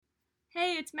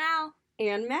it's Mal.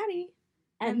 And Maddie.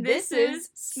 And this is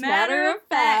Smatter of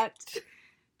Fact.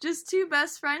 Just two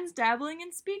best friends dabbling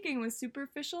and speaking with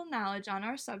superficial knowledge on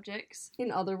our subjects.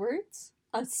 In other words,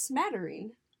 a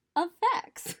smattering of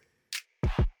facts.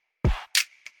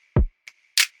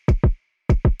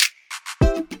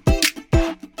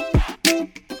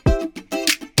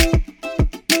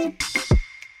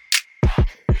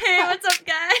 Hey, what's up,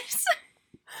 guys?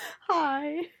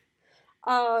 Hi.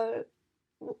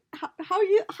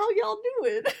 How y'all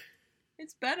doing?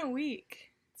 It's been a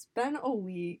week. It's been a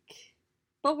week.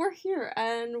 But we're here,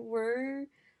 and we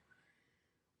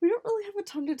don't really have a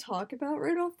ton to talk about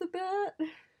right off the bat.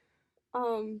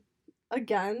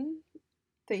 Again,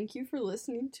 thank you for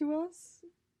listening to us.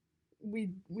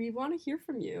 We want to hear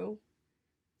from you.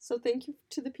 So thank you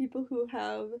to the people who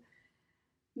have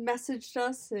messaged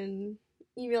us and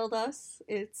emailed us.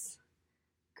 It's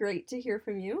great to hear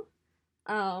from you.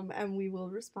 And we will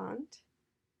respond.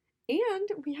 And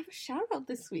we have a shout out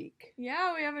this week.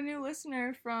 Yeah, we have a new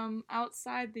listener from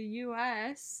outside the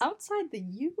U.S. Outside the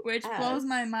U.S. Which blows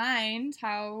my mind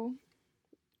how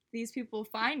these people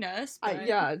find us. But...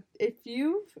 yeah, if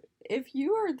you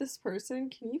are this person,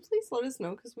 can you please let us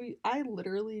know? Because I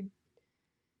literally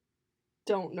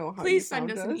don't know how please you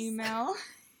found send us an email.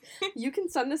 You can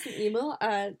send us an email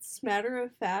at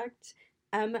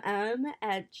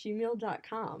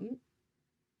smatteroffactmm@gmail.com.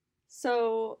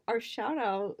 So our shout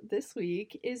out this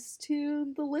week is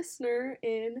to the listener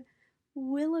in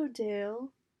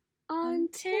Willowdale,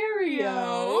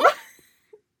 Ontario.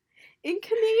 In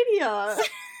Canada.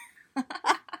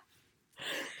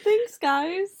 Thanks,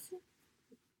 guys.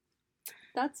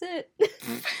 That's it.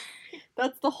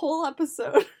 That's the whole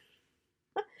episode.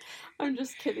 I'm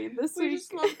just kidding. We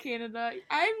just love Canada.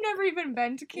 I've never even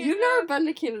been to Canada. You've never been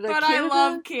to Canada. But I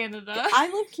love Canada. I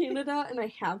love Canada, and I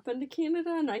have been to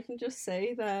Canada, and I can just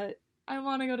say that... I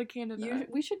want to go to Canada.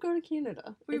 We should go to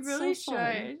Canada. It's really so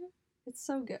should. It's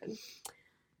so good.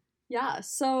 Yeah,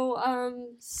 so,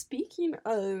 speaking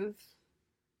of...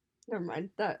 Never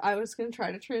mind. That I was going to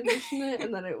try to transition it,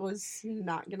 and then it was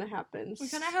not going to happen. We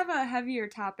kind of have a heavier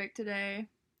topic today.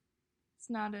 It's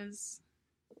not as...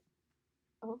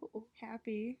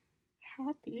 happy.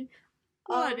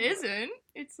 Well, it isn't.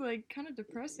 It's, like, kind of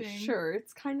depressing. Sure,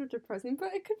 it's kind of depressing,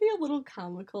 but it could be a little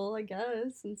comical, I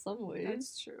guess, in some ways.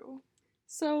 That's true.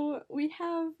 So, we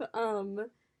have,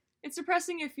 It's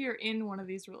depressing if you're in one of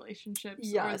these relationships.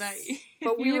 Yes, or that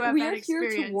but we are here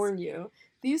experience. to warn you.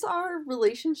 These are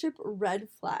relationship red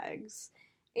flags.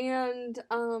 And,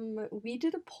 we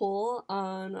did a poll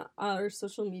on our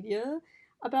social media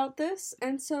about this,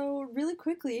 and so really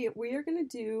quickly we are going to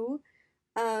do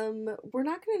we're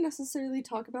not going to necessarily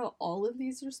talk about all of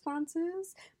these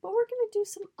responses, but we're going to do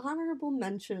some honorable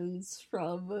mentions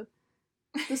from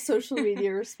the social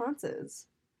media responses.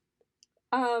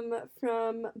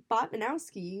 From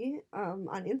Botmanowski on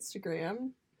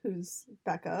Instagram, who's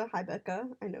Becca. Hi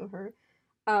Becca, I know her.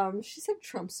 She said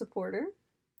Trump supporter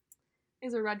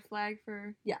is a red flag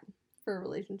for a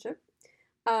relationship.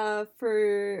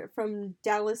 From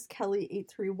Dallas Kelly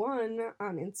 831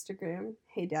 on Instagram.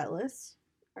 Hey Dallas.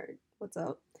 Alright, what's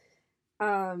up?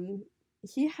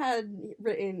 He had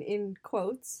written in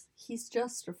quotes, he's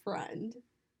just a friend.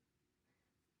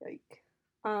 Like,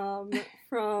 from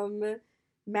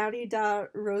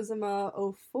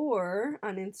Maddie.Rosama04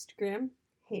 on Instagram.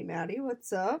 Hey Maddie,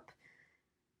 what's up?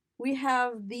 We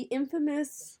have the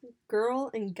infamous girl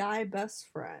and guy best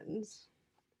friends.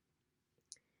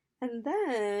 And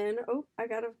then, I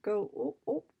gotta go,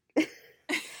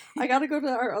 I gotta go to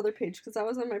our other page, because that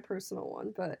was on my personal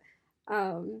one, but,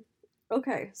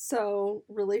 okay, so,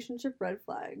 relationship red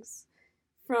flags.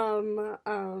 From,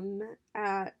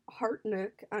 at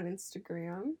Heartnook on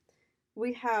Instagram,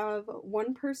 we have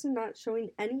one person not showing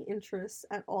any interest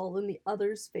at all in the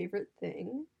other's favorite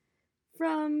thing.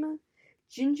 From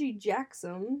Gingy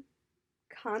Jackson,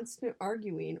 constant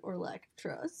arguing or lack of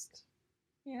trust.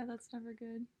 Yeah, that's never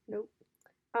good. Nope.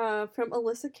 From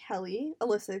Alyssa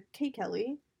K.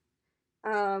 Kelly.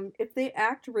 If they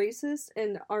act racist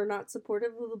and are not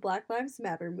supportive of the Black Lives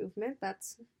Matter movement,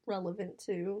 that's relevant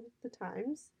to the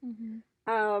times.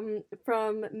 Mm-hmm.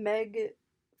 From Meg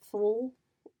Full.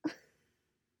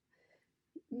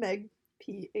 Meg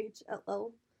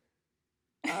PHLL.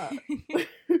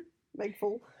 Meg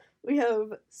Full. We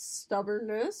have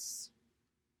stubbornness.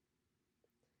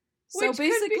 So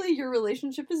basically, your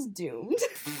relationship is doomed.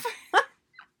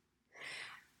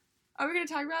 Are we going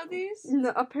to talk about these?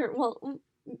 No, apparently,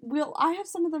 I have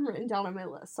some of them written down on my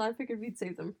list, so I figured we'd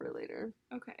save them for later.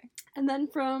 Okay. And then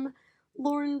from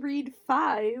Lauren Reed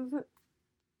 5,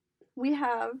 we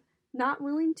have not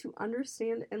willing to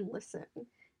understand and listen.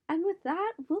 And with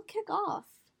that, we'll kick off.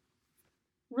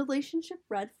 Relationship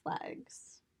red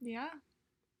flags. Yeah.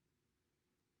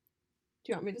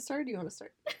 Do you want me to start or do you want to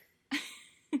start?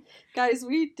 Guys,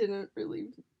 we didn't really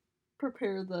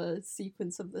prepare the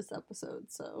sequence of this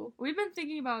episode, so. We've been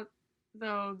thinking about,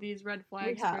 though, these red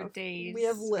flags for days. We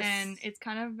have lists. And it's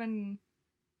kind of been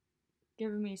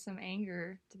giving me some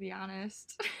anger, to be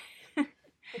honest.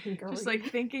 Just, like,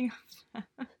 thinking of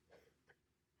them.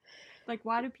 Like,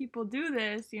 why do people do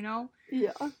this, you know?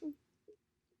 Yeah.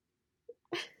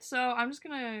 So, I'm just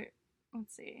gonna,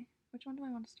 let's see. Which one do I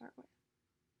want to start with?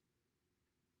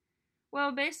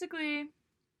 Well, basically,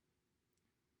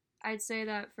 I'd say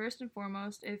that first and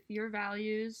foremost, if your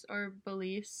values or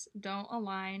beliefs don't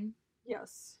align,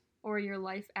 yes, or your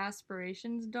life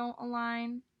aspirations don't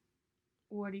align,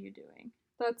 what are you doing?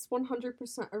 That's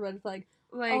 100% a red flag.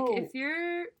 Like,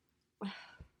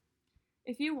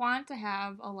 if you want to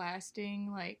have a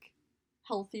lasting, like,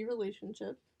 healthy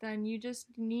relationship, then you just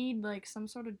need, like, some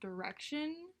sort of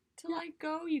direction to, like,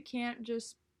 go. You can't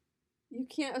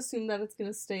assume that it's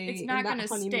gonna stay in that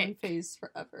honeymoon phase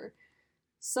forever.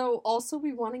 So, also,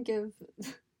 we want to give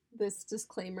this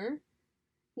disclaimer.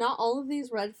 Not all of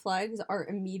these red flags are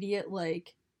immediate,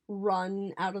 like,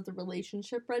 run out of the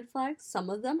relationship red flags. Some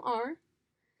of them are.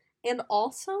 And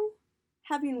also,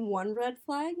 having one red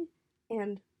flag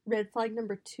and red flag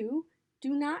number 2 do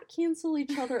not cancel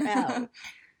each other out.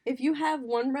 If you have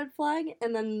one red flag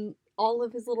and then all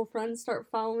of his little friends start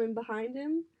following behind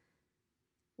him,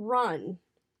 run.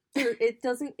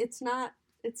 It's not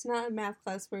a math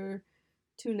class where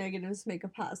 2 negatives make a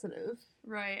positive.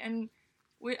 Right. And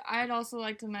I'd also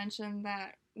like to mention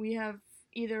that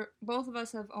both of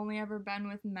us have only ever been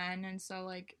with men, and so,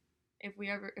 like, if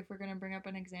we're gonna bring up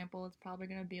an example, it's probably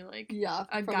gonna be like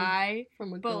a guy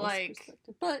from a but girl's like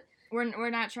perspective. But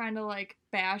we're not trying to, like,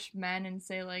 bash men and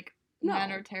say, like,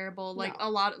 men are terrible. Like, no. a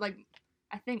lot, like,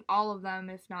 I think all of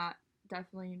them, if not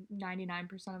definitely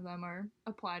 99% of them,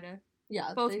 apply to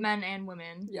both men and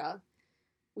women. Yeah.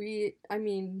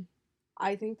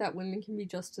 I think that women can be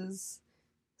just as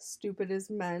stupid as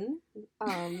men,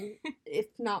 if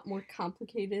not more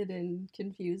complicated and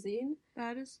confusing.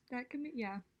 That can be,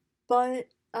 yeah. But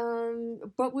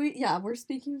we're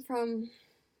speaking from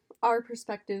our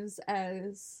perspectives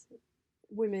as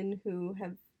women who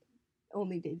have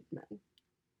only dated men.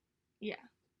 Yeah.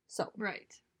 So.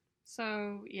 Right.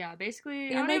 So, yeah,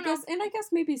 basically, I guess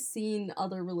maybe seeing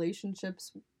other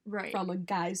relationships right. from a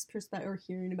guy's perspective, or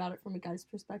hearing about it from a guy's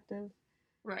perspective.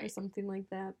 Right. Or something like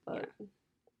that, but... Yeah.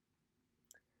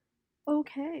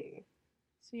 Okay.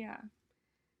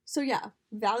 So, yeah.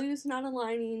 Values not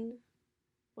aligning.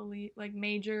 Like,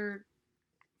 major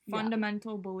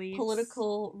fundamental beliefs.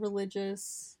 Political,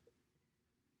 religious.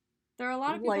 There are a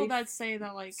lot of people that say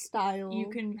that, like, style.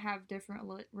 You can have different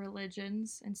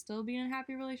religions and still be in a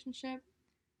happy relationship,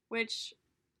 which...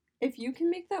 If you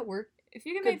can make that work,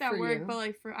 but,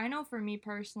 like, I know for me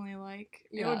personally, like,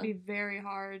 it would be very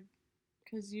hard,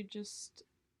 because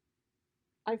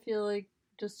I feel like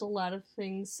just a lot of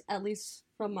things, at least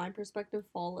from my perspective,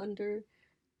 fall under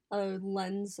a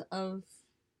lens of,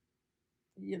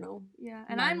 you know... Yeah,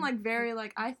 and I'm, like, very,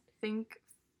 like, I think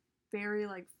very,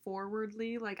 like,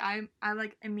 forwardly. Like, I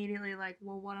like, immediately, like,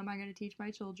 well, what am I going to teach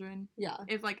my children? Yeah.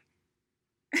 If, like...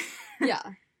 yeah.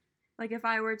 Like, if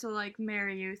I were to, like,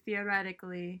 marry you,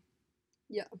 theoretically...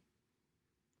 Yeah.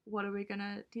 What are we going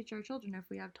to teach our children if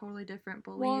we have totally different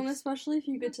beliefs? Well, and especially if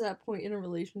you get to that point in a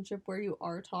relationship where you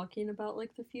are talking about,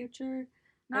 like, the future.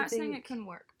 Not saying it can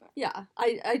work, but... Yeah.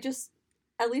 I just...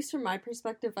 At least from my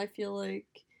perspective, I feel like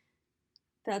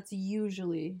that's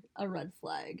usually a red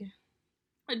flag.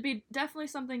 It'd be definitely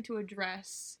something to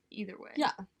address either way.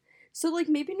 Yeah. So, like,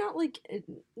 maybe not, like,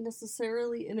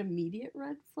 necessarily an immediate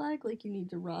red flag, like, you need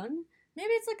to run.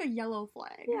 Maybe it's, like, a yellow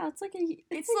flag. Yeah, it's like a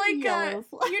yellow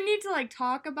flag. You need to, like,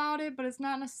 talk about it, but it's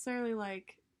not necessarily,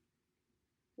 like...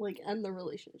 Like, end the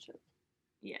relationship.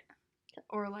 Yeah. Okay.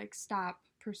 Or, like, stop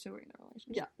pursuing the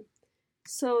relationship. Yeah.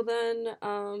 So then,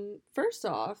 first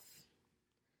off,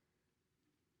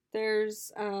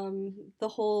 there's, one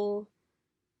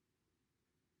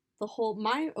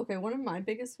of my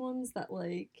biggest ones that,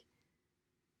 like,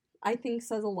 I think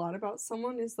says a lot about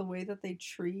someone is the way that they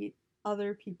treat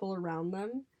other people around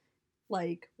them,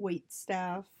 like wait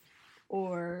staff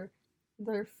or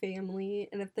their family,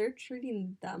 and if they're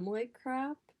treating them like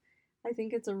crap, I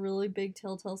think it's a really big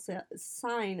telltale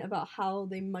sign about how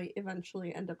they might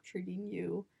eventually end up treating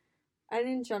you. And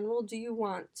in general, do you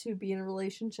want to be in a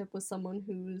relationship with someone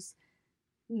who's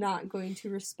not going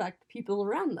to respect people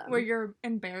around them? Where you're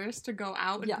embarrassed to go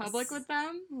out in public with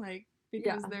them? Like,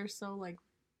 because they're so, like,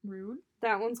 rude.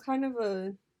 That one's kind of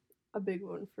a big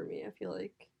one for me, I feel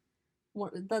like.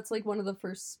 That's, like, one of the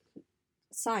first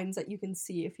signs that you can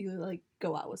see if you, like,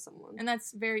 go out with someone. And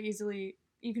that's very easily...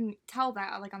 You can tell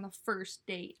that, like, on the first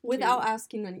date. Without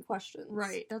asking any questions.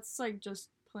 Right. That's, like, just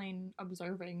plain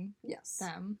observing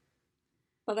them.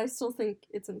 But I still think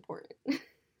it's important.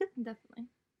 Definitely.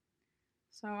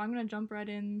 So I'm going to jump right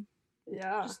in.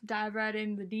 Yeah. Just dive right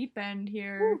in the deep end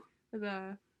here with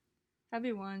a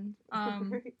heavy one.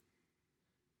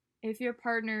 If your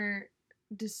partner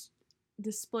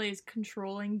displays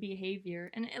controlling behavior,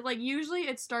 and usually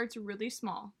it starts really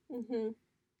small. Mm-hmm.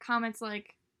 Comments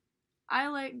like, I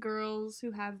like girls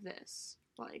who have this.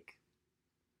 Like...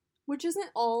 Which isn't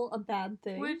all a bad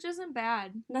thing. Which isn't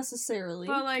bad. Necessarily.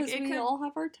 But, like, we all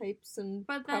have our types and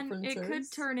preferences. But then it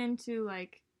could turn into,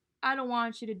 like, I don't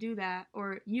want you to do that,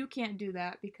 or you can't do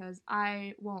that because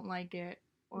I won't like it,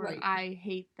 or I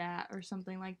hate that, or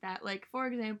something like that. Like, for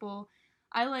example,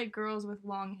 I like girls with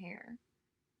long hair.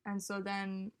 And so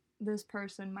then this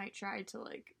person might try to,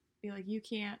 like, be like, you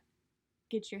can't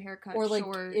get your hair cut short. Or,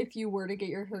 like, if you were to get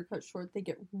your hair cut short, they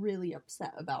get really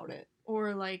upset about it.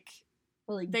 Or, like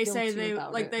they say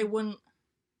they wouldn't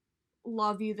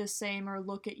love you the same or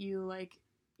look at you like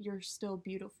you're still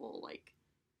beautiful. Like,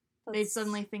 they'd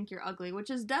suddenly think you're ugly, which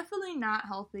is definitely not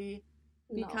healthy,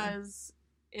 because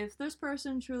if this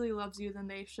person truly loves you, then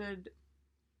they should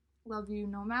love you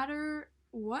no matter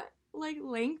what, like,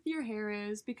 length your hair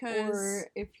is, because... Or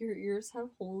if your ears have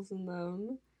holes in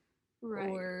them. Right.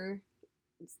 Or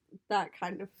that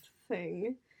kind of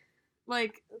thing.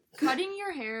 Like, cutting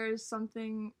your hair is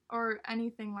something, or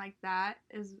anything like that,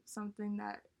 is something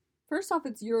that... First off,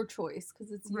 it's your choice,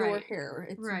 because it's your hair.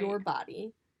 It's your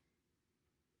body.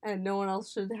 And no one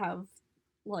else should have,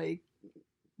 like,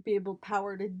 be able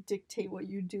power to dictate what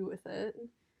you do with it.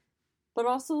 But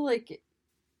also, like,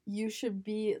 you should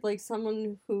be, like,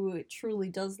 someone who truly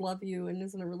does love you and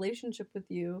is in a relationship with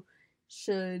you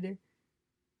should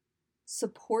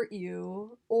support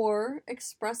you or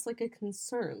express, like, a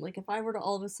concern. Like, if I were to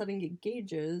all of a sudden get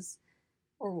gauges,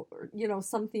 or, you know,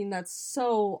 something that's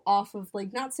so off of,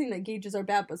 like, not saying that gauges are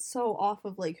bad, but so off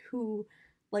of, like, who,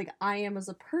 like, I am as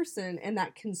a person, and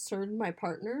that concerned my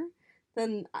partner,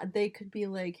 then they could be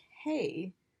like,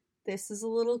 hey, this is a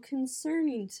little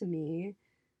concerning to me.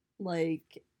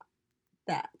 Like,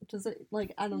 that. Does it,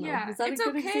 like, I don't know. Yeah, is that it's a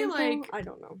good okay, example? like... I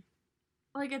don't know.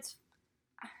 Like, it's...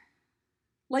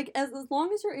 Like, as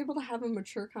long as you're able to have a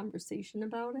mature conversation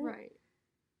about it. Right.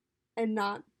 And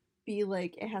not be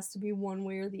like, it has to be one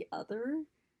way or the other.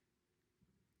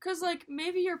 Because, like,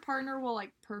 maybe your partner will,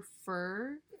 like,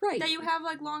 prefer that you have,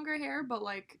 like, longer hair, but,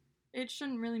 like, it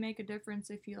shouldn't really make a difference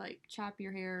if you, like, chop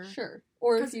your hair. Sure.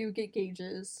 Or if you get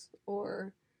gauges,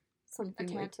 or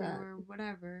something like that. Or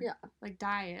whatever. Yeah. Like,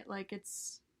 dye it. Like,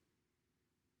 it's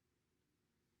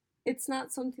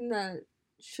not something that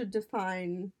should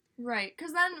define... Right,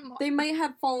 because then... They might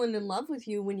have fallen in love with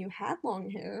you when you had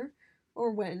long hair, or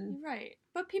when... Right,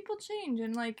 but people change,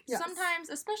 and, like,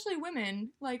 sometimes, especially women,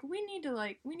 like, we need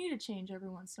to change every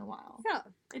once in a while. Yeah.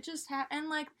 It just and,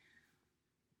 like,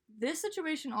 this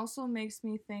situation also makes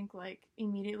me think, like,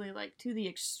 immediately, like, to the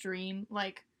extreme,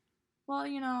 like, well,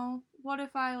 you know, what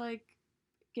if I, like,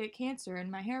 get cancer and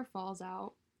my hair falls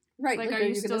out? Right, like, are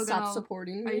you still gonna stop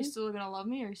supporting me? Are you still gonna love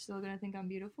me? Are you still gonna think I'm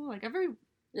beautiful? Like,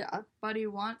 everybody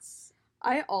wants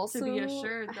I also to be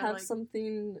assured that, have like,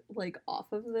 something, like,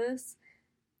 off of this,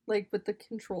 like, with the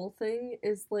control thing,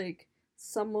 is, like,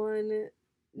 someone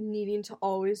needing to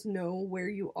always know where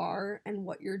you are and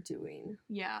what you're doing.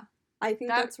 Yeah. I think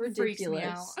that's ridiculous. Freaks me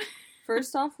out.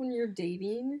 First off, when you're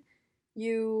dating,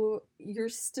 you're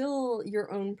still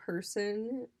your own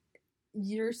person.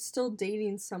 You're still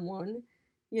dating someone,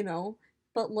 you know?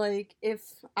 But, like,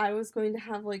 if I was going to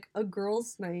have, like, a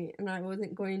girls' night and I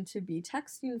wasn't going to be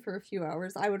texting for a few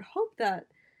hours, I would hope that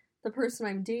the person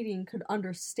I'm dating could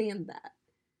understand that.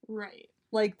 Right.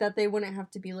 Like, that they wouldn't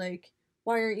have to be like,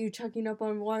 why aren't you checking up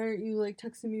on, why aren't you, like,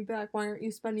 texting me back? Why aren't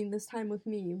you spending this time with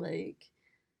me? Like,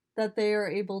 that they are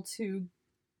able to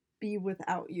be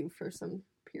without you for some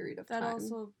period of time. That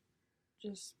also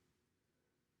just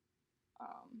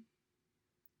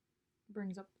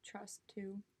brings up trust,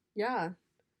 too. Yeah.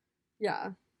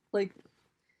 Yeah. Like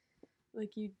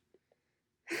you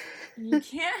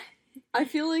can't... I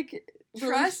feel like...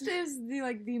 Trust is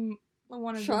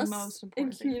one of the most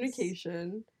important and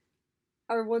communication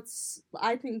are what's,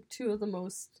 I think, two of the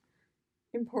most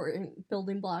important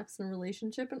building blocks in a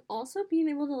relationship, and also being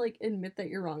able to, like, admit that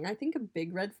you're wrong. I think a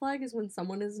big red flag is when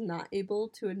someone is not able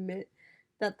to admit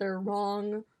that they're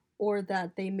wrong, or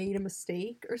that they made a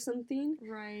mistake or something.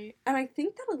 Right. And I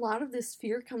think that a lot of this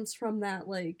fear comes from that,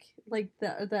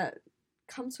 that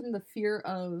comes from the fear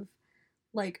of,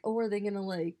 like, oh, are they gonna,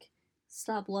 like,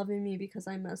 stop loving me because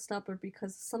I messed up or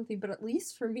because of something? But at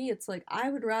least for me, it's like,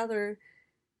 I would rather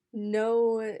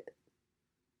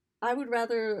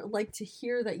like to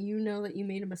hear that you know that you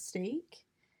made a mistake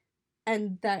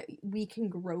and that we can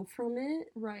grow from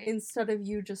it. Right. Instead of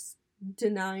you just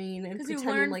denying and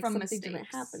pretending like something mistakes. Didn't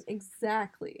happen.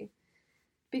 Exactly.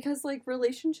 Because, like,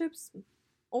 relationships...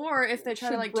 Or if they try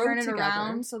to, like, turn it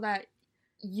around so that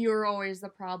you're always the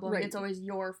problem. Right. It's always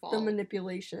your fault. The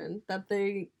manipulation. That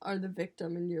they are the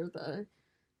victim and you're the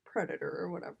predator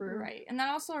or whatever. Right. And that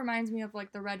also reminds me of,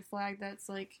 like, the red flag that's,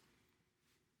 like,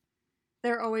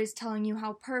 they're always telling you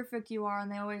how perfect you are,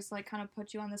 and they always, like, kind of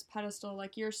put you on this pedestal,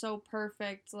 like, you're so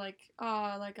perfect, like,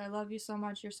 oh, like, I love you so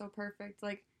much, you're so perfect.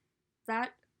 Like,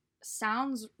 that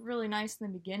sounds really nice in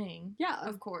the beginning. Yeah.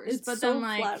 Of course. But so then,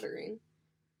 like, flattering.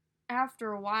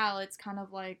 After a while, it's kind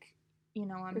of like, you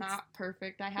know, I'm not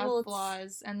perfect, I have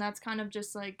flaws, and that's kind of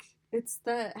just, like... It's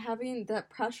that having that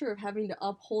pressure of having to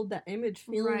uphold that image,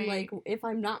 feeling like, if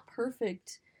I'm not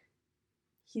perfect...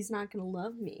 he's not gonna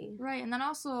love me. Right, and that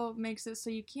also makes it so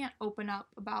you can't open up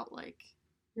about, like,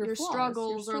 your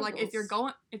struggles, or, like, if you're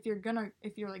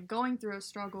like going through a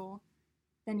struggle,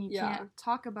 then you can't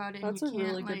talk about it. That's and you a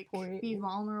can't really good point. Be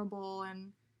vulnerable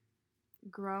and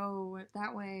grow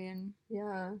that way and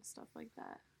stuff like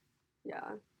that.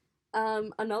 Yeah.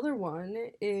 Another one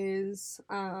is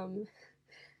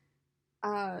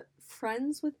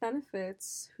friends with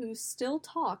benefits who still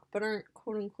talk but aren't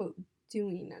quote unquote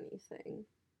doing anything.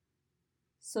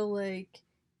 So, like,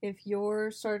 if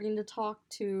you're starting to talk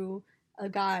to a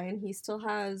guy and he still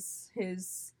has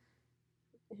his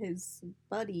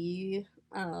buddy,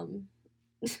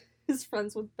 his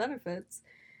friends with benefits,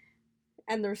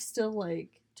 and they're still,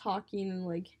 like, talking and,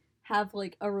 like, have,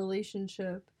 like, a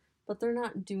relationship, but they're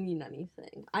not doing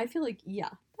anything. I feel like, yeah,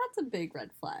 that's a big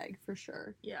red flag, for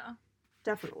sure. Yeah.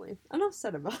 Definitely. Enough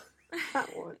said about that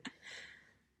one.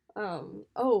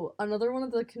 Another one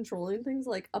of the controlling things,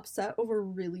 like, upset over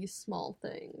really small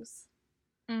things.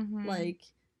 Mm-hmm. Like,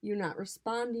 you not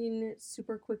responding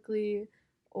super quickly,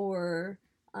 or,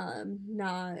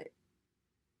 not,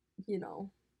 you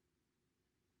know,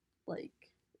 like,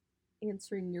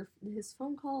 answering his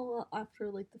phone call after,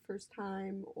 like, the first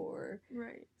time, or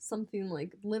something,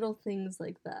 like, little things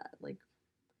like that. Like,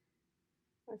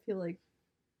 I feel like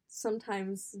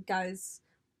sometimes guys...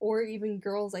 or even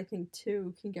girls, I think,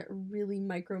 too, can get really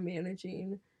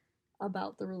micromanaging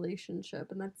about the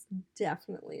relationship, and that's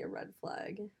definitely a red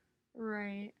flag.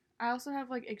 Right. I also have,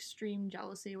 like, extreme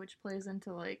jealousy, which plays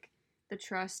into, like, the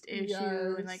trust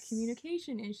issue and, like,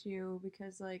 communication issue,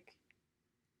 because, like...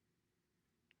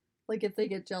 Like, if they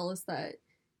get jealous that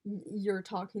you're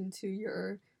talking to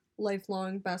your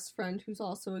lifelong best friend who's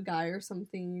also a guy or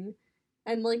something,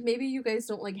 and, like, maybe you guys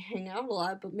don't, like, hang out a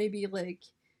lot, but maybe, like...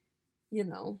 you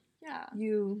know,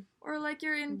 or, like,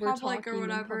 you're in public or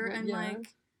whatever, and, like,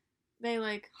 they,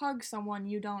 like, hug someone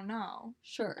you don't know.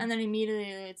 Sure. And then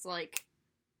immediately it's, like...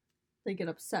 they get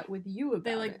upset with you about it.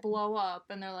 They, like, blow up,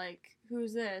 and they're like,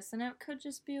 who's this? And it could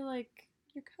just be, like,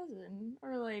 your cousin,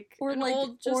 or, like, an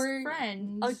old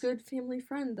friend. A good family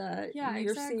friend that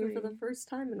you're seeing for the first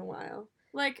time in a while.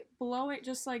 Like,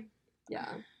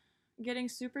 getting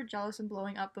super jealous and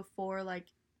blowing up before, like,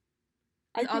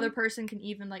 the other person can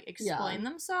even, like, explain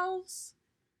themselves.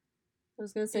 I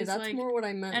was gonna say, that's, like, more what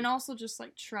I meant. And also just,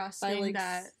 like, trusting by, like,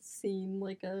 that... seeing,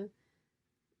 like, an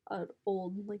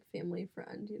old, like, family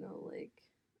friend, you know, like,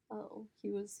 oh, he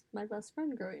was my best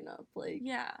friend growing up. Like,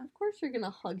 yeah. Of course you're gonna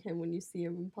hug him when you see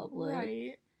him in public.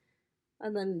 Right.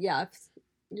 And then, yeah, if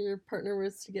your partner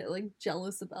was to get, like,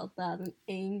 jealous about that and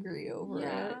angry over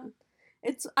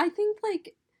it. I think,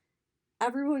 like...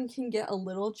 everyone can get a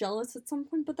little jealous at some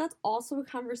point, but that's also a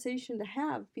conversation to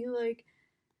have. Be like,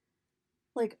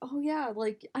 oh yeah,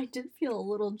 like, I did feel a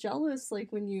little jealous,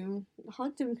 like, when you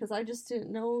hugged him, because I just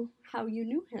didn't know how you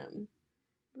knew him.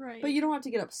 Right. But you don't have to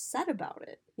get upset about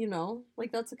it, you know?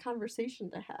 Like, that's a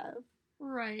conversation to have.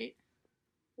 Right.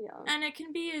 Yeah. And it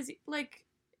can be as, like,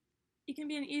 it can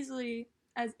be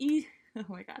oh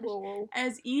my gosh. Whoa.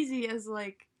 As easy as,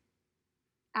 like,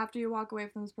 after you walk away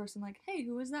from this person, like, hey,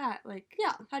 who was that? Like,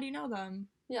 how do you know them?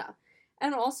 Yeah.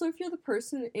 And also, if you're the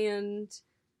person and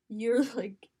you're,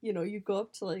 like, you know, you go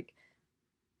up to, like,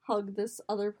 hug this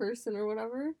other person or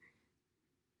whatever,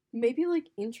 maybe, like,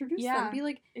 introduce them. Be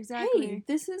like, exactly. Hey,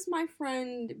 this is my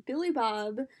friend Billy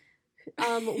Bob.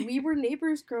 We were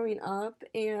neighbors growing up,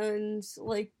 and,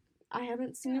 like, I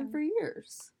haven't seen him for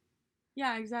years.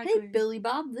 Yeah, exactly. Hey, Billy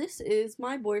Bob, this is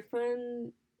my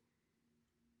boyfriend.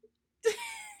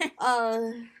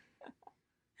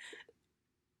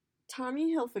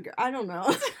 Tommy Hilfiger. I don't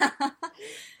know.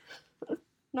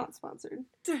 Not sponsored.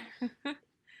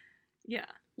 Yeah.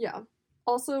 Yeah.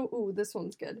 Also, ooh, this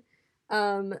one's good.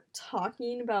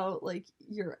 Talking about, like,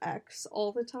 your ex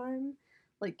all the time,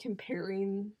 like,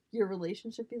 comparing your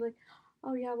relationship, be like,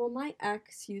 oh yeah, well, my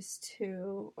ex used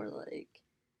to, or like,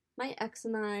 my ex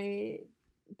and I,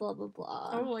 blah, blah,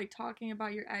 blah. Oh, like, talking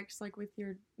about your ex, like, with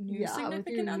your new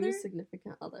significant other? New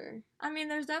significant other. I mean,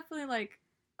 there's definitely, like,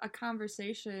 a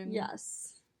conversation.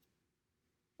 Yes.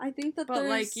 I think that but,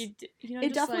 like, you know,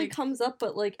 it definitely comes up,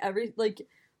 but, like,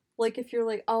 like, if you're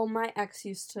like, oh, my ex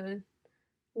used to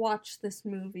watch this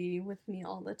movie with me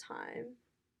all the time.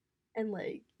 And,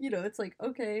 like, you know, it's like,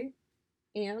 okay,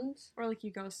 and? Or, like,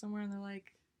 you go somewhere and they're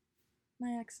like,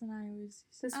 my ex and I was...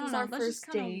 This was our first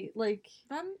date. Like...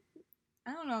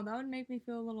 I don't know, that would make me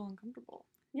feel a little uncomfortable.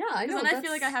 Yeah, I know. Because then I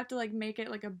feel like I have to, like, make it,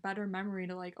 like, a better memory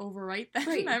to, like, overwrite that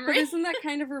memory. But isn't that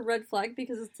kind of a red flag?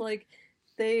 Because it's like,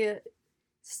 they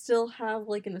still have,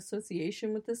 like, an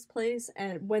association with this place,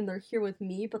 and when they're here with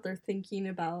me, but they're thinking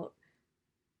about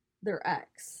their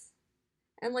ex.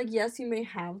 And, like, yes, you may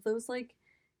have those, like,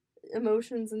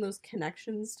 emotions and those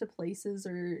connections to places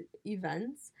or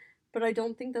events, but I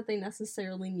don't think that they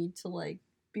necessarily need to, like,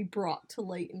 be brought to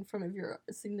light in front of your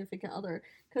significant other.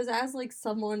 Because as, like,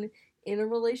 someone in a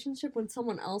relationship, when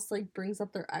someone else, like, brings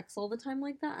up their ex all the time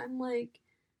like that, I'm like,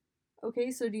 okay,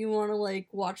 so do you want to, like,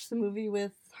 watch the movie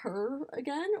with her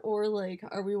again? Or, like,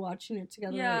 are we watching it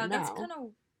together right now? Yeah, that's kind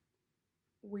of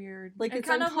weird. Like, it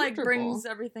kind of, like, brings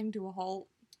everything to a halt.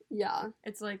 Yeah.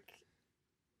 It's like...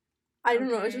 I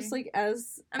don't know, it's just, like, I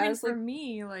mean, for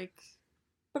me, like...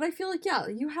 But I feel like, yeah,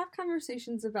 you have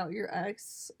conversations about your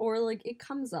ex, or, like, it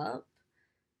comes up,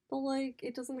 but, like,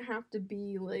 it doesn't have to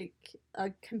be, like,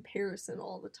 a comparison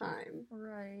all the time.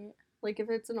 Right. Like, if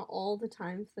it's an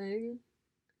all-the-time thing,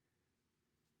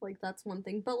 like, that's one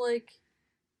thing. But, like,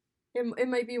 it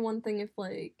might be one thing if,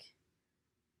 like,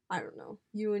 I don't know,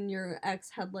 you and your ex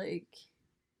had, like,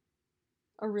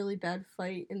 a really bad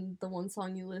fight, and the one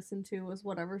song you listened to was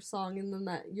whatever song, and then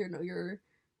that, you know, your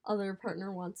other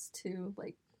partner wants to,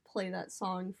 like, play that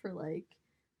song for, like,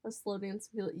 a slow dance,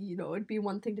 you know, it'd be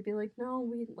one thing to be like, no,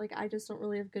 I just don't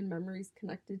really have good memories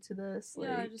connected to this. Like,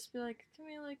 yeah, just be like, can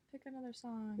we, like, pick another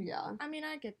song? Yeah. I mean,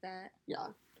 I get that. Yeah.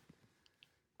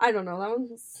 I don't know, that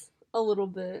one's a little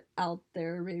bit out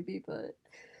there, maybe, but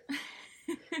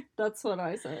that's what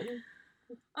I said.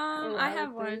 I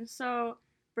have one. So,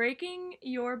 breaking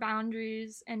your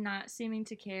boundaries and not seeming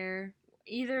to care,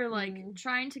 either, like,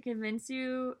 trying to convince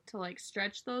you to, like,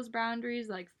 stretch those boundaries,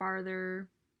 like, farther,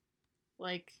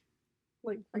 like,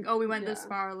 oh, we went this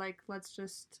far, like, let's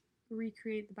just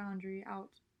recreate the boundary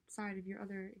outside of your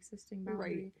other existing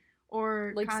boundary. Right.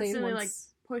 Or, like, constantly, like,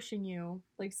 pushing you.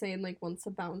 Like, saying, like, once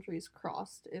a boundary's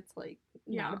crossed, it's, like,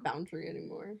 not a boundary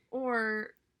anymore. Or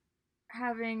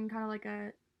having kind of, like,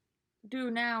 a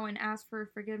do now and ask for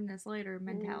forgiveness later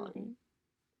mentality.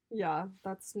 Yeah,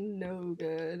 that's no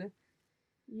good.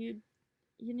 You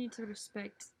need to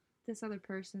respect this other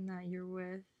person that you're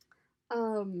with.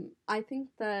 I think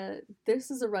that this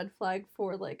is a red flag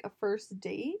for, like, a first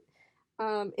date.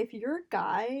 If you're a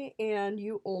guy and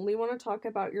you only want to talk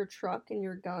about your truck and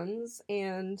your guns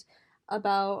and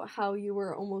about how you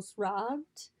were almost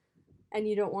robbed, and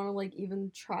you don't want to, like,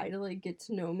 even try to, like, get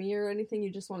to know me or anything, you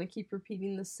just want to keep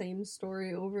repeating the same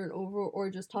story over and over, or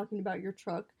just talking about your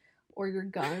truck or your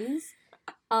guns,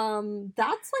 that's,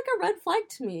 like, a red flag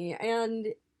to me. And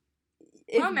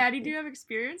Maddie, do you have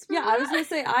experience with that? I was gonna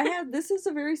say, this is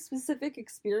a very specific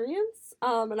experience,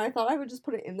 and I thought I would just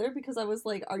put it in there because I was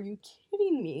like, are you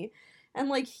kidding me? And,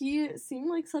 like, he seemed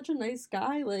like such a nice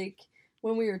guy, like,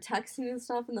 when we were texting and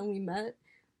stuff, and then we met,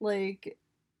 like,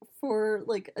 for,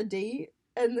 like, a date,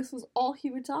 and this was all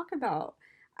he would talk about.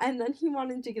 And then he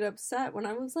wanted to get upset when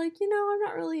I was like, you know, I'm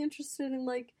not really interested in,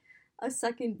 like, a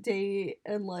second date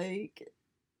and, like,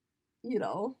 you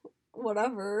know,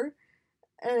 whatever.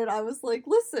 And I was like,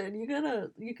 listen, you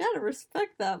gotta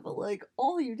respect that, but, like,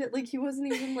 all you did, like, he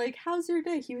wasn't even like, how's your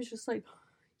day? He was just like,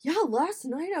 yeah, last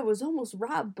night I was almost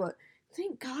robbed, but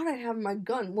thank God I have my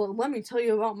gun. Well, let me tell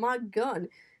you about my gun.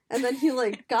 And then he,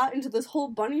 like, got into this whole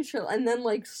bunny trail and then,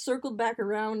 like, circled back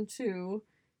around to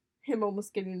him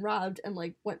almost getting robbed and,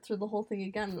 like, went through the whole thing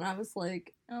again. And I was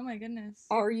like, oh my goodness.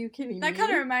 Are you kidding me? That kind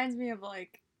of reminds me of,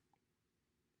 like,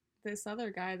 this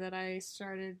other guy that I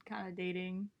started kind of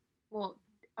dating. Well,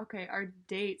 okay, our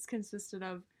dates consisted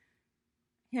of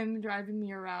him driving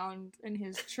me around in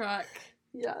his truck.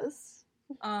 Yes.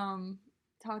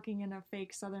 talking in a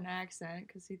fake Southern accent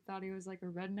because he thought he was like a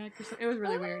redneck or something. It was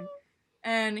really weird.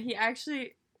 And he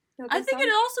actually... I think it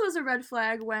also is a red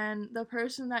flag when the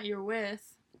person that you're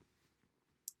with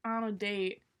on a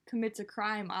date commits a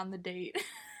crime on the date.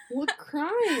 What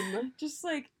crime? Just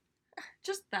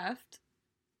theft.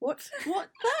 What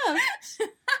theft?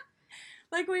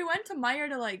 Like, we went to Meijer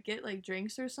to, like, get, like,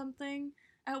 drinks or something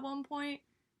at one point,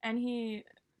 and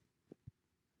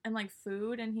like,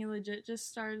 food, and he legit just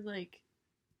started, like,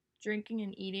 drinking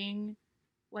and eating,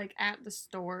 like, at the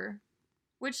store.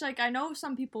 Which, like, I know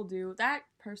some people do. That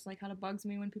personally kind of bugs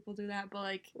me when people do that, but,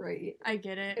 like, right. I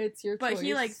get it. It's your choice. But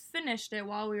he, like, finished it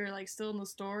while we were, like, still in the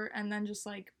store, and then just,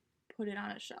 like, put it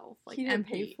on a shelf. Like, he didn't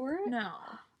pay for it? No.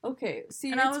 Okay,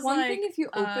 see, it's one thing if you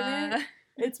open it.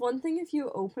 It's one thing if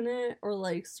you open it or,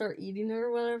 like, start eating it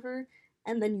or whatever,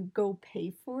 and then you go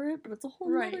pay for it, but it's a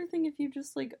whole other thing if you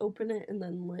just, like, open it and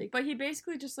then, like... But he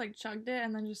basically just, like, chugged it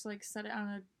and then just, like, set it on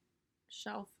a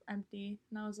shelf empty,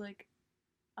 and I was like,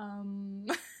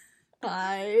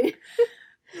 Bye.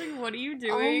 Like, what are you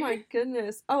doing? Oh my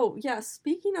goodness. Oh, yeah,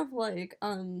 speaking of, like,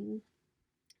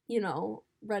 you know,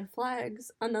 red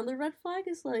flags, another red flag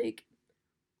is, like,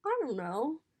 I don't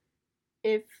know,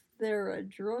 if they're a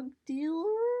drug dealer?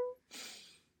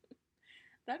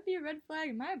 That'd be a red flag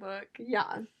in my book.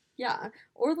 Yeah.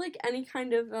 Or, like, any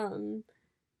kind of,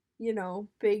 you know,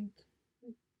 big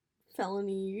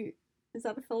felony, is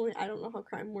that a felony? I don't know how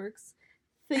crime works.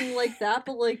 Thing like that,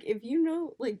 but, like, if you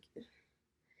know, like,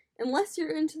 unless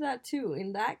you're into that too,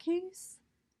 in that case,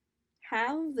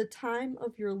 have the time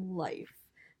of your life.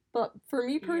 But for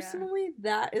me personally,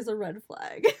 that is a red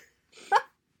flag.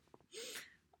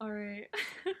 Alright.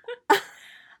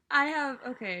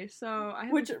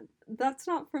 Which, that's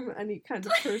not from any kind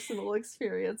of personal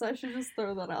experience. I should just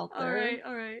throw that out there.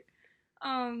 Alright.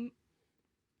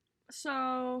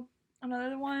 So,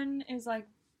 another one is, like,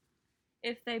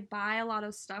 if they buy a lot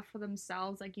of stuff for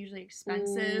themselves, like, usually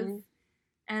expensive,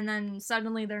 and then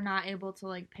suddenly they're not able to,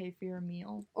 like, pay for your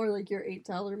meal. Or, like, your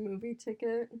 $8 movie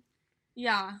ticket.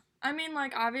 Yeah. I mean,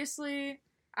 like, obviously,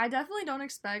 I definitely don't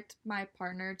expect my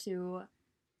partner to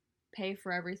pay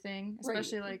for everything,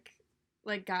 especially,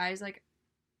 like, guys. Like,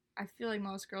 I feel like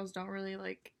most girls don't really,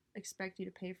 like, expect you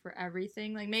to pay for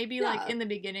everything. Like, maybe, like, in the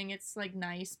beginning, it's, like,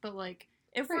 nice, but, like,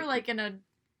 if we're, like, in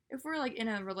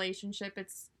a relationship,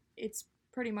 it's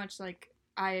pretty much, like,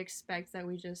 I expect that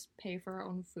we just pay for our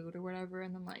own food or whatever,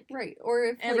 and then, like... Right, or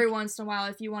if, every once in a while,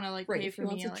 if you want to, like, pay for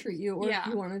me, if he wants to treat you, or if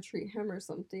you want to treat him or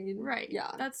something. Right.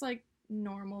 Yeah. That's, like,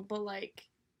 normal, but, like,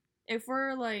 if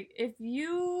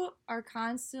you are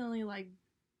constantly, like,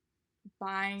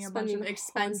 buying a bunch of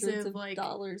expensive, like...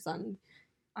 dollars on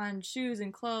shoes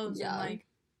and clothes and, like,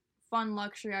 fun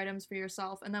luxury items for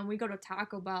yourself, and then we go to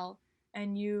Taco Bell,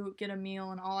 and you get a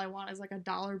meal, and all I want is, like, $1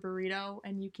 burrito,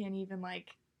 and you can't even,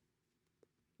 like...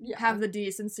 have the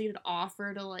decency to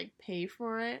offer to, like, pay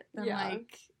for it, then,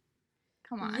 like,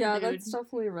 come on, yeah, dude. That's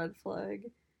definitely a red flag.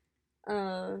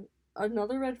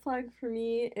 Another red flag for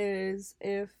me is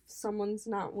if someone's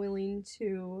not willing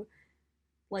to,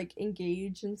 like,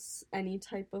 engage in any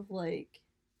type of, like,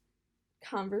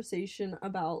 conversation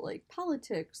about, like,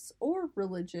 politics or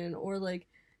religion or, like,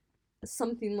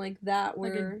 something like that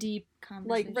where... like a deep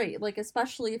conversation. Like, right, like,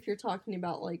 especially if you're talking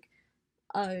about, like,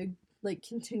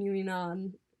 continuing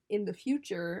on in the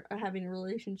future, having a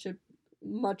relationship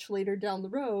much later down the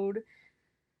road,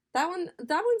 that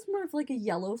one's more of, like, a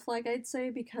yellow flag, I'd say,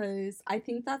 because I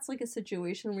think that's, like, a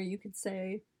situation where you could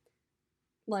say,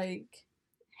 like,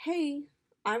 hey,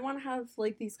 I want to have,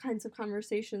 like, these kinds of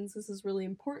conversations, this is really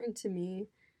important to me,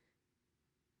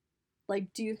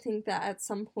 like, do you think that at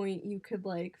some point you could,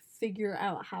 like, figure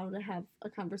out how to have a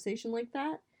conversation like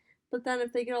that? But then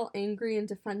if they get all angry and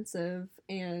defensive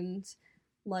and,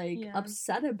 like,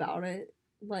 upset about it,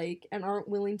 like, and aren't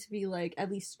willing to be, like,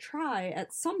 at least try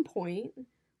at some point,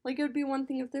 like, it would be one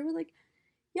thing if they were like,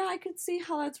 yeah, I could see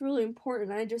how that's really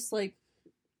important. I just, like,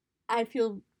 I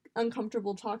feel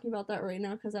uncomfortable talking about that right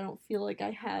now because I don't feel like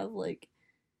I have, like,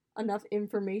 enough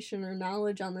information or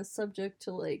knowledge on this subject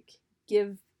to, like,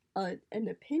 give an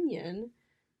opinion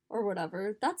or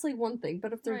whatever. That's, like, one thing.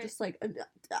 But if they're just like,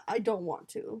 I don't want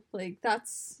to, like,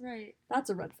 that's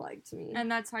a red flag to me.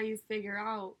 And that's how you figure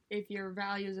out if your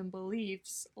values and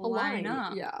beliefs line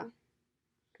up. Yeah.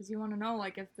 Because you want to know,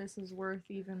 like, if this is worth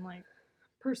even, like,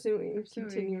 pursuing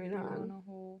continuing on. A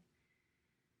whole...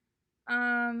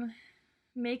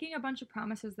 making a bunch of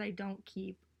promises they don't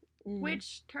keep,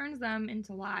 which turns them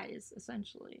into lies,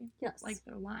 essentially. Yes. Like,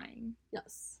 they're lying.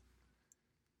 Yes.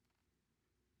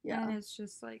 Yeah. And it's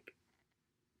just, like,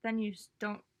 then you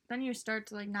don't then you start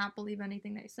to, like, not believe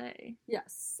anything they say.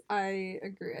 Yes, I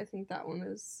agree. I think that one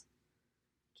is...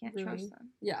 Can't really, trust them.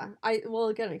 Yeah. Well,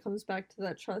 again, it comes back to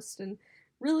that trust. And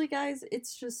really, guys,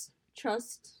 it's just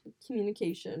trust,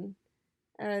 communication,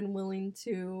 and willing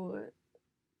to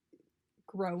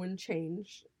grow and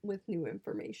change with new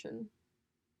information.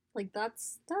 Like,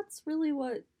 that's really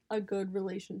what a good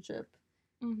relationship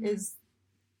is.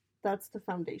 That's the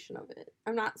foundation of it.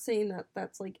 I'm not saying that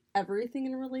that's, like, everything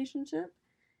in a relationship,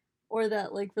 or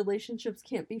that, like, relationships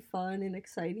can't be fun and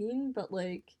exciting, but,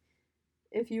 like,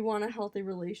 if you want a healthy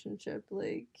relationship,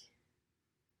 like,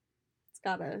 it's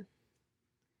gotta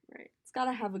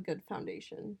have a good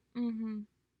foundation.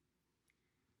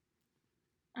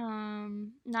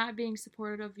 Not being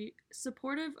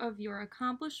supportive of your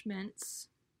accomplishments.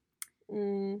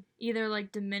 Either,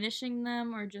 like, diminishing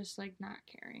them or just, like, not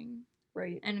caring.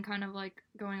 Right. And kind of, like,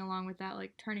 going along with that,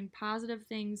 like, turning positive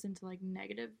things into, like,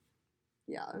 negative.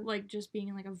 Yeah. Like, just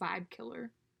being, like, a vibe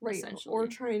killer. Right. Essentially. Or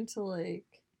trying to,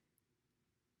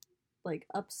 like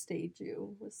upstage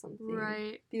you with something.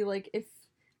 Right. Be like, if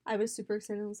I was super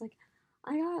excited, I was like,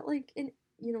 I got, like, an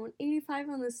 85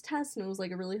 on this test, and it was,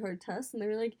 like, a really hard test, and they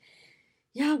were like,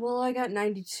 yeah, well, I got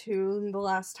 92 the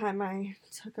last time I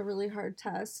took a really hard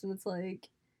test, and it's like,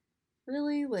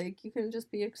 really? Like, you can just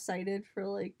be excited for,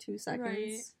 like, 2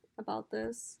 seconds about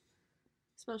this?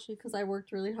 Especially because I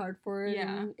worked really hard for it,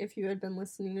 and if you had been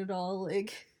listening at all,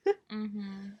 like,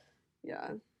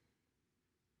 yeah.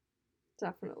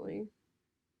 Definitely.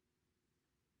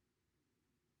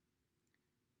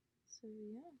 So,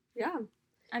 yeah.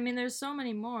 I mean, there's so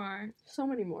many more. So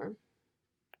many more.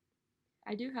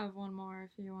 I do have one more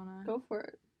if you want to. Go for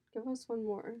it. Give us one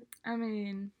more. I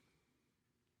mean,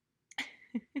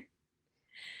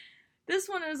 this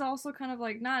one is also kind of,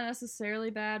 like, not necessarily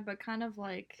bad, but kind of,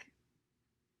 like,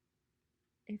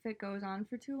 if it goes on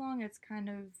for too long, it's kind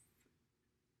of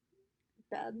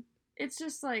bad. It's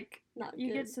just, like, not you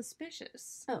good. get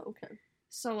suspicious. Oh, okay.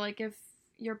 So, like, if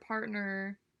your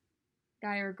partner,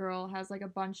 guy or girl, has, like, a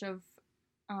bunch of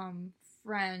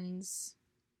friends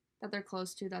that they're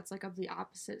close to that's, like, of the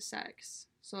opposite sex.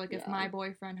 So, like, if my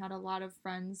boyfriend had a lot of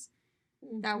friends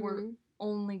that were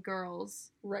only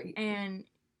girls. Right. And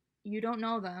you don't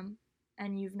know them,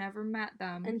 and you've never met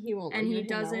them. And he won't let you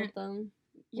hang out with them.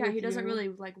 Yeah, he doesn't really,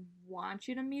 like, want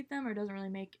you to meet them, or doesn't really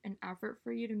make an effort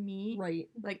for you to meet. Right.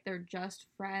 Like, they're just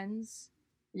friends.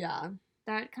 Yeah.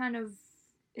 That kind of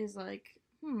is like,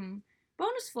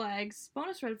 bonus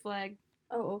red flag.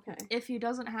 Oh, okay. If he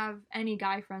doesn't have any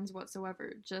guy friends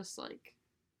whatsoever, just, like,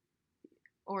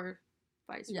 or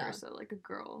vice versa, like, a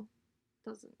girl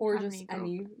doesn't or have just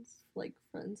any like,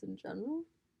 friends in general.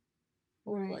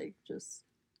 Or, like, just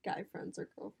guy friends or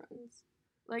girlfriends.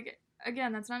 Like,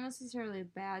 again, that's not necessarily a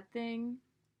bad thing.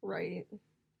 Right.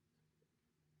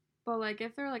 But, like,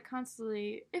 if they're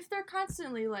constantly,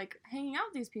 like, hanging out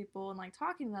with these people and, like,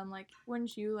 talking to them, like,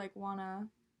 wouldn't you, like, wanna...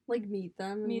 like, meet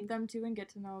them too and get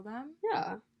to know them?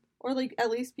 Yeah. Or, like,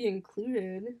 at least be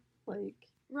included. Like...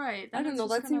 Right. I don't know,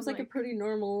 that seems like a pretty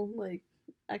normal, like,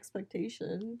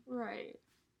 expectation. Right.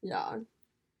 Yeah.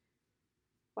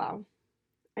 Wow.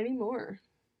 Any more?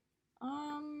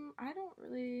 I don't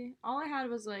really... All I had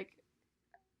was, like,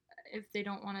 if they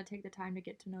don't want to take the time to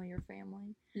get to know your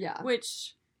family. Yeah.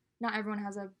 Which, not everyone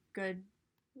has a good...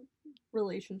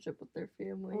 relationship with their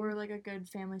family. Or, like, a good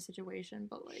family situation,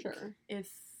 but, like... Sure.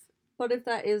 But if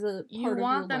that is a part you of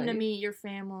want them life, to meet your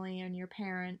family and your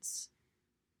parents,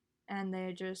 and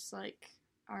they just, like,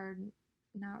 are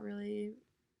not really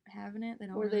having it. They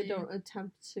don't they don't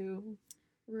attempt to...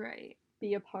 Right.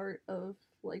 Be a part of,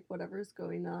 like, whatever's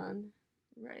going on.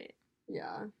 Right.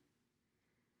 Yeah.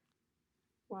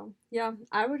 Well, yeah,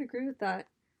 I would agree with that.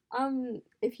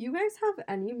 If you guys have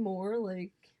any more,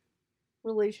 like,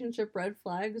 relationship red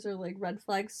flags or, like, red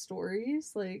flag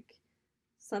stories, like,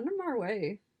 send them our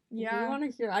way. Yeah. We want to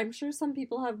hear. I'm sure some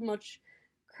people have much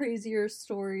crazier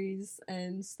stories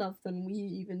and stuff than we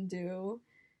even do.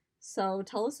 So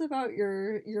tell us about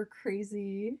your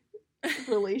crazy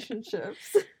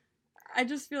relationships. I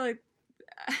just feel like,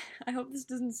 I hope this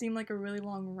doesn't seem like a really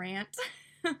long rant.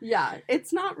 Yeah,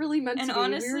 it's not really meant to be. And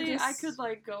honestly, I could,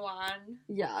 like, go on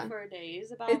for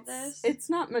days about this. It's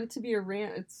not meant to be a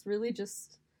rant. It's really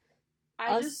just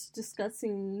us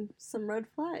discussing some red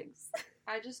flags.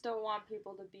 I just don't want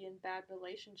people to be in bad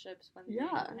relationships when they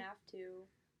don't have to.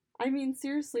 I mean,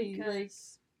 seriously, like,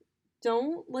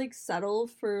 don't, like, settle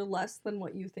for less than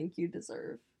what you think you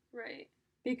deserve. Right.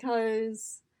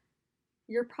 Because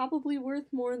you're probably worth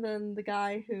more than the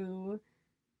guy who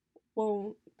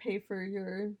won't pay for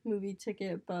your movie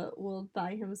ticket but will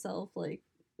buy himself, like,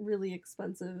 really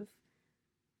expensive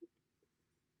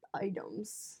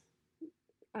items.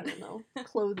 I don't know,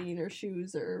 clothing or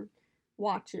shoes or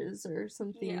watches or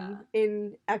something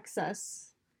in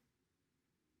excess.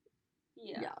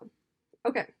 Yeah.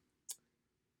 Okay.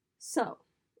 So,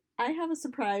 I have a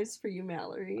surprise for you,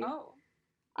 Mallory. Oh.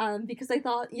 Because I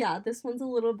thought, this one's a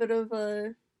little bit of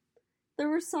a... There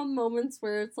were some moments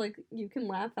where it's like, you can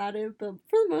laugh at it, but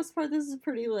for the most part, this is a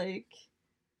pretty, like,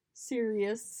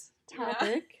 serious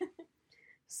topic. Yeah.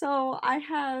 So, I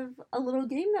have a little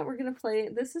game that we're gonna play.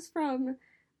 This is from,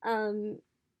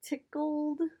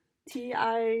 Tickled,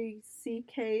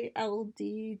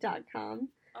 TICKLD.com.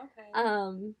 Okay.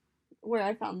 Where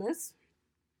I found this.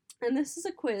 And this is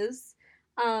a quiz,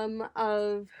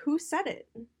 of who said it.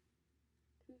 Who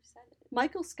said it?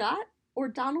 Michael Scott or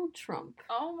Donald Trump?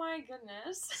 Oh my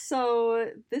goodness.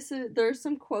 So there's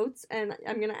some quotes, and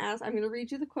I'm gonna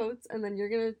read you the quotes, and then you're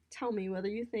gonna tell me whether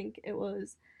you think it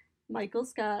was Michael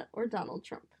Scott or Donald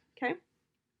Trump. Okay?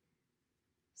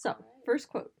 So, right. First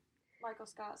quote. Michael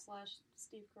Scott /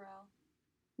 Steve Carell.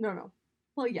 No.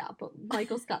 Well, yeah, but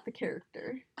Michael Scott the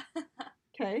character.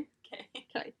 Okay?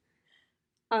 Okay.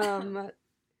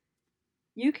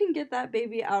 You can get that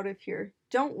baby out of here.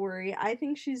 Don't worry. I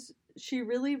think she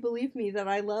really believed me that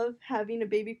I love having a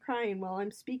baby crying while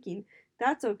I'm speaking.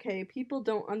 That's okay. People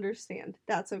don't understand.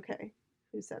 That's okay.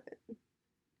 Who said it?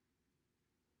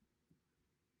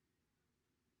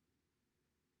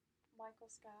 Michael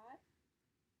Scott?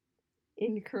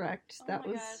 Incorrect. That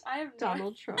was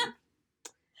Donald Trump.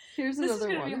 Here's this another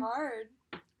one. This is gonna be hard.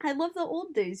 I love the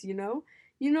old days, you know?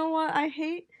 You know what I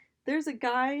hate? There's a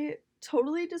guy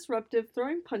totally disruptive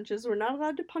throwing punches. We're not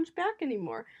allowed to punch back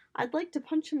anymore. I'd like to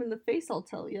punch him in the face, I'll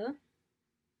tell you. I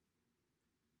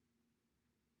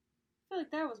feel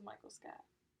like that was Michael Scott.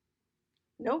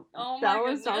 Nope. Oh my that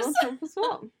goodness. was Donald Trump as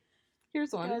well.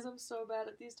 Here's one. Guys, I'm so bad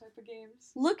at these type of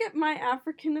games. Look at my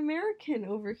African American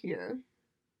over here.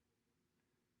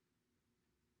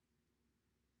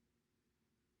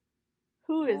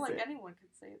 Who is it? Anyone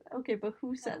could say that. Okay, but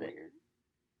who said it? Weird.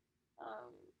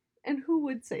 And who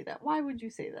would say that? Why would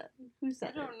you say that? Who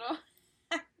said it? I don't know.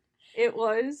 It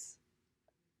was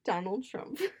Donald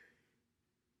Trump.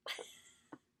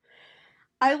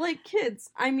 I like kids.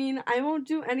 I mean, I won't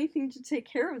do anything to take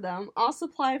care of them. I'll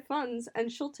supply funds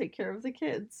and she'll take care of the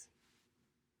kids.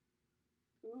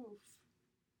 Oof.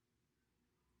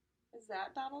 Is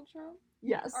that Donald Trump?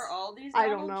 Yes. Are all these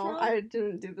Donald I don't know. Trump? I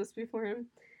didn't do this before him.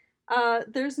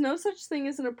 There's no such thing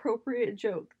as an appropriate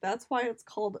joke. That's why it's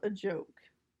called a joke.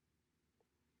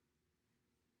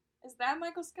 Is that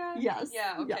Michael Scott? Yes.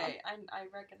 Yeah, okay. Yeah. I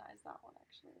recognize that one,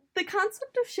 actually. The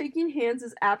concept of shaking hands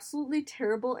is absolutely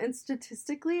terrible, and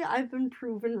statistically, I've been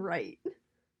proven right.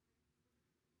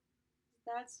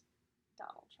 That's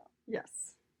Donald Trump.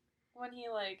 Yes. When he,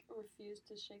 refused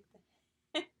to shake the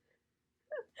hand.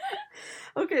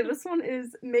 Okay, this one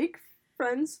is make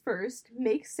friends first,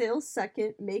 make sales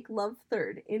second, make love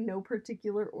third, in no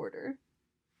particular order.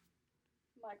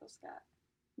 Michael Scott.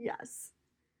 Yes.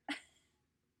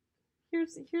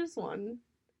 Here's one.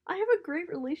 I have a great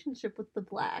relationship with the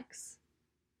blacks.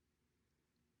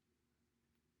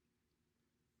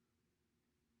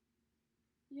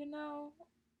 You know,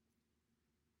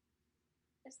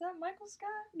 is that Michael Scott?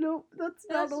 Nope, that's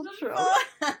Donald Trump.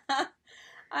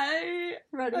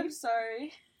 Ready? I'm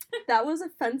sorry. That was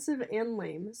offensive and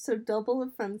lame, so double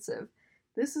offensive.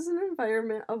 This is an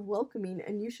environment of welcoming,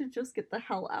 and you should just get the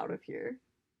hell out of here.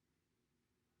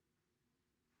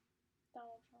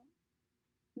 Donald Trump.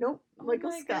 Nope,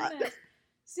 Michael Scott. Goodness.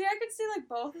 See, I could see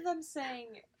both of them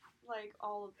saying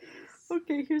all of these.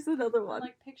 Okay, here's another one.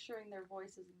 I'm picturing their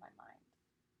voices in my mind.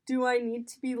 Do I need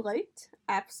to be liked?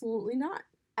 Absolutely not.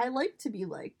 I like to be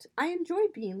liked. I enjoy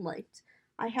being liked.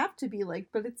 I have to be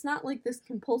liked, but it's not like this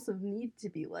compulsive need to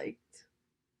be liked.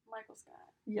 Michael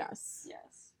Scott. Yes.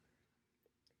 Yes.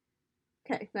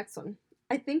 Okay, next one.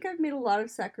 I think I've made a lot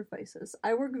of sacrifices.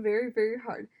 I work very, very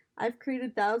hard. I've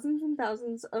created thousands and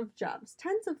thousands of jobs,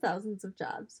 tens of thousands of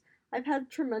jobs. I've had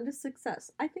tremendous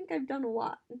success. I think I've done a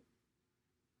lot.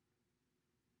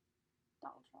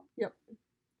 Donald Trump. Yep.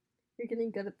 You're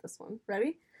getting good at this one.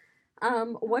 Ready?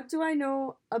 What do I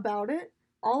know about it?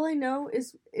 All I know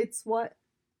is it's what...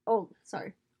 Oh,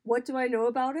 sorry. What do I know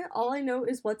about it? All I know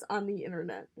is what's on the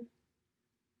internet.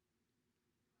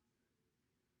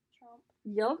 Trump.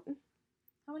 Yep.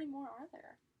 How many more are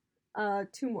there?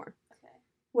 2 more. Okay.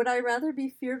 Would I rather be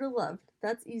feared or loved?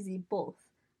 That's easy, both.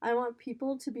 I want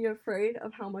people to be afraid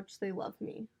of how much they love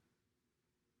me.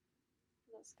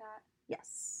 Is that Scott?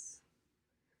 Yes.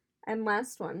 And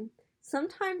last one.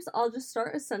 Sometimes I'll just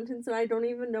start a sentence and I don't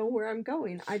even know where I'm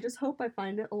going. I just hope I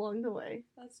find it along the way.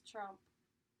 That's Trump.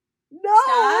 No,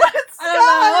 Scott? it's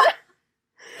Scott.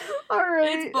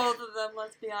 Alright. It's both of them,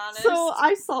 let's be honest. So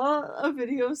I saw a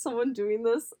video of someone doing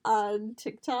this on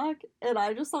TikTok, and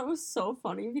I just thought it was so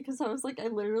funny because I was like, I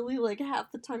literally, like,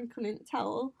 half the time couldn't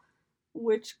tell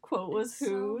which quote was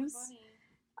whose. So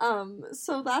funny.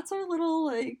 So that's our little,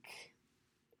 like,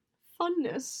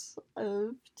 funness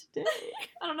of today.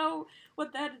 I don't know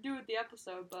what that had to do with the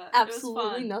episode, but absolutely it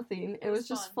was fun. Nothing. It was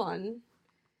just fun.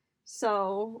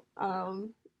 So,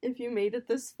 if you made it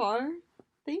this far,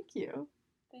 thank you.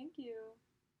 Thank you.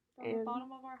 From the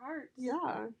bottom of our hearts.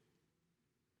 Yeah.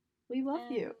 We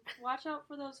love you. Watch out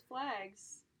for those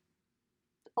flags.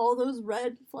 All those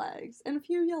red flags and a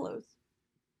few yellows.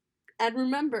 And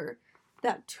remember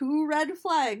that 2 red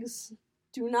flags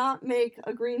do not make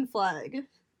a green flag.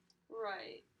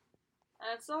 Right.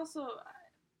 And it's also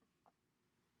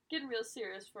getting real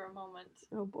serious for a moment.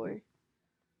 Oh boy.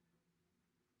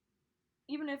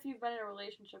 Even if you've been in a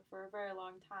relationship for a very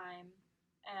long time,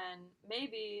 and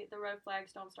maybe the red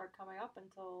flags don't start coming up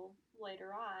until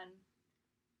later on,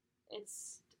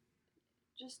 it's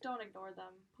just don't ignore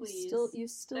them, please. You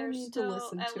still need to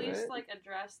listen to it. At least, like,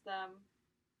 address them,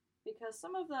 because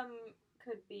some of them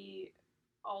could be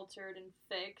altered and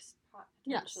fixed,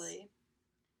 potentially. Yes.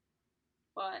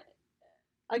 But,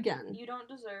 again, you don't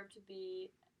deserve to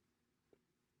be...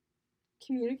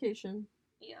 Communication.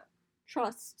 Yeah.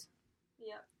 Trust.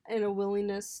 Yeah. And a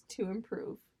willingness to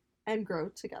improve and grow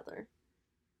together.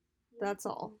 Yeah. That's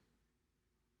all.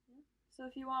 So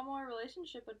if you want more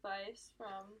relationship advice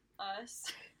from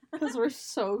us... because we're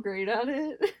so great at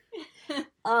it,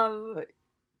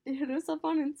 hit us up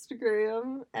on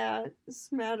Instagram at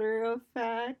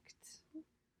SmatterOfFact,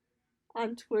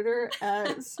 on Twitter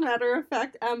at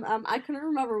SmatterOfFactMM. I couldn't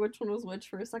remember which one was which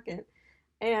for a second.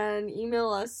 And email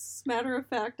us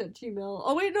smatteroffact@gmail.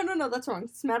 Oh wait, no, that's wrong.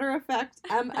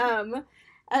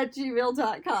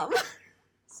 smatterofactmm@gmail.com.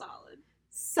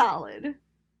 Solid.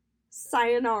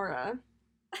 Sayonara.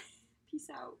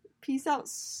 Peace out,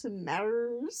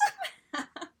 smatters.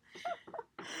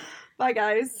 Bye,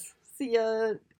 guys. See ya